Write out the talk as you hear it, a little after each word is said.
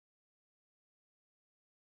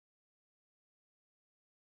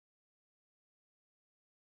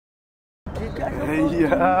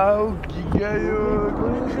Ja, kijk joh.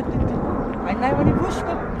 Hij neemt maar die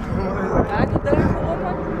boesten. Hij doet er even op.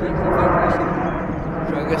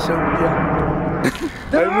 Kijk eens zo, ja.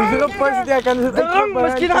 Hij moet erop passen, ja, kan het Daarom,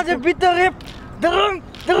 misschien had je bitter rip. Daarom.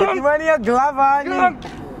 Die man hier glava aan.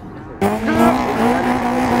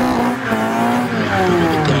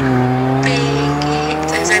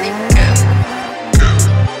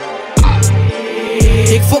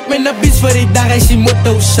 Ik fok met een bitch waar ik daar is die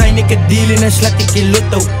motto. Zijn ik het deal in en slaat ik in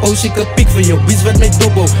Lotto. Post ik een pik van jou, bitch wat met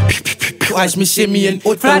dobbo. Hij is mijn Simmy en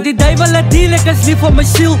Otto. Vraag die duivel het deal, ik is lief voor mijn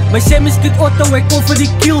ziel. Mijn Sam is kut Otto, ik kom voor die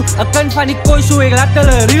kill. Ik kan van die kooi zo, ik laat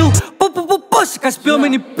hulle real. Ik kan speel met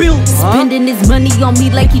die pil. Spending his money on me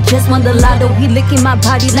like he just won the lotto. He licking my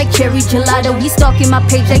body like cherry gelato. He stalking my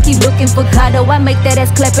page like he looking for Kato. I make that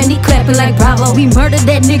ass clap and he clapping like Bravo. We murdered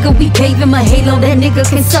that nigga, we gave him a halo. That nigga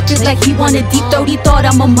can suck it like he wanted deep throat. He thought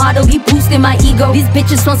I'm a model, he boosted my ego. These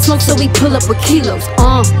bitches want smoke, so we pull up with kilos.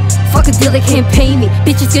 Fuck a deal, they can't pay me.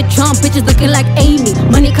 Bitches get drunk, bitches looking like Amy.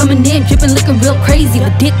 Money coming in, dripping, looking real crazy.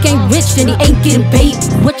 But dick ain't rich, then he ain't getting baby.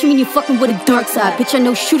 What you mean you fucking with a dark side? Bitch, I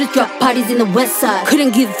know shooters drop bodies in the west side.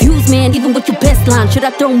 Couldn't get views, man, even with your best line. Should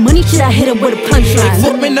I throw money, should I hit him with a punchline? Ik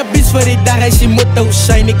fok met een bitch waar ik daar is die motto.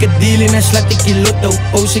 Zijn ik het deal in en slaat ik in Lotto.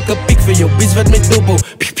 Post ik een pik van jou, bitch wat met dobbo.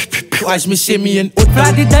 Hij is mijn Simmy en Otto.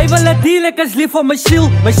 Vraag die duivel het deal, ik is lief voor mijn ziel.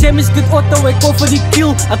 Mijn Sam is kut Otto, ik kom voor die kill.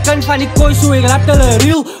 Ik kan van die kooi zo, ik laat hulle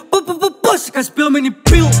real. Ik kan speel met die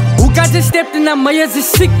pil. Hoe kan ze steppen naar mij als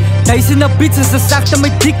ze ziek? Duizenden beats en ze zacht aan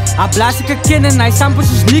mijn dik. Hij blaas ik een kin en hij samples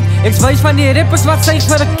is leak. Ik wijs van die rappers wat zij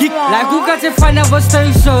voor een kick. Like hoe kan ze van was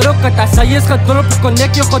thuis zo rocket? Als hij is gedropt,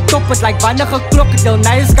 connect je getopperd. Like wanneer geklokken, deel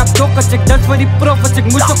naar je skap dokkers. Ik dans voor die profits,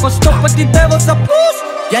 ik moest ook stoppen. Die duivelse poes.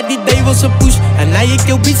 Ja, die duivelse poes. En hij ik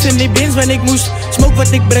jou beats en die bins wanneer ik moest. Smoke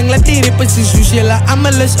wat ik breng, laat die rippers in soes. Jelle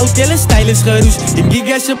amelis, oud jelle stijl is geroes. In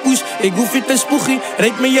giga's een poes, ik hoef je te spoegie.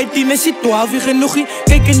 Rijd me jij 10 en zit 12 uur genoegie.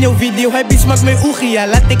 Kijk in jouw video, hij beats maakt mij oegie. Ja,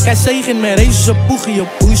 laat ik haar zeggen, mijn race is een poegie op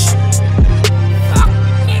poes.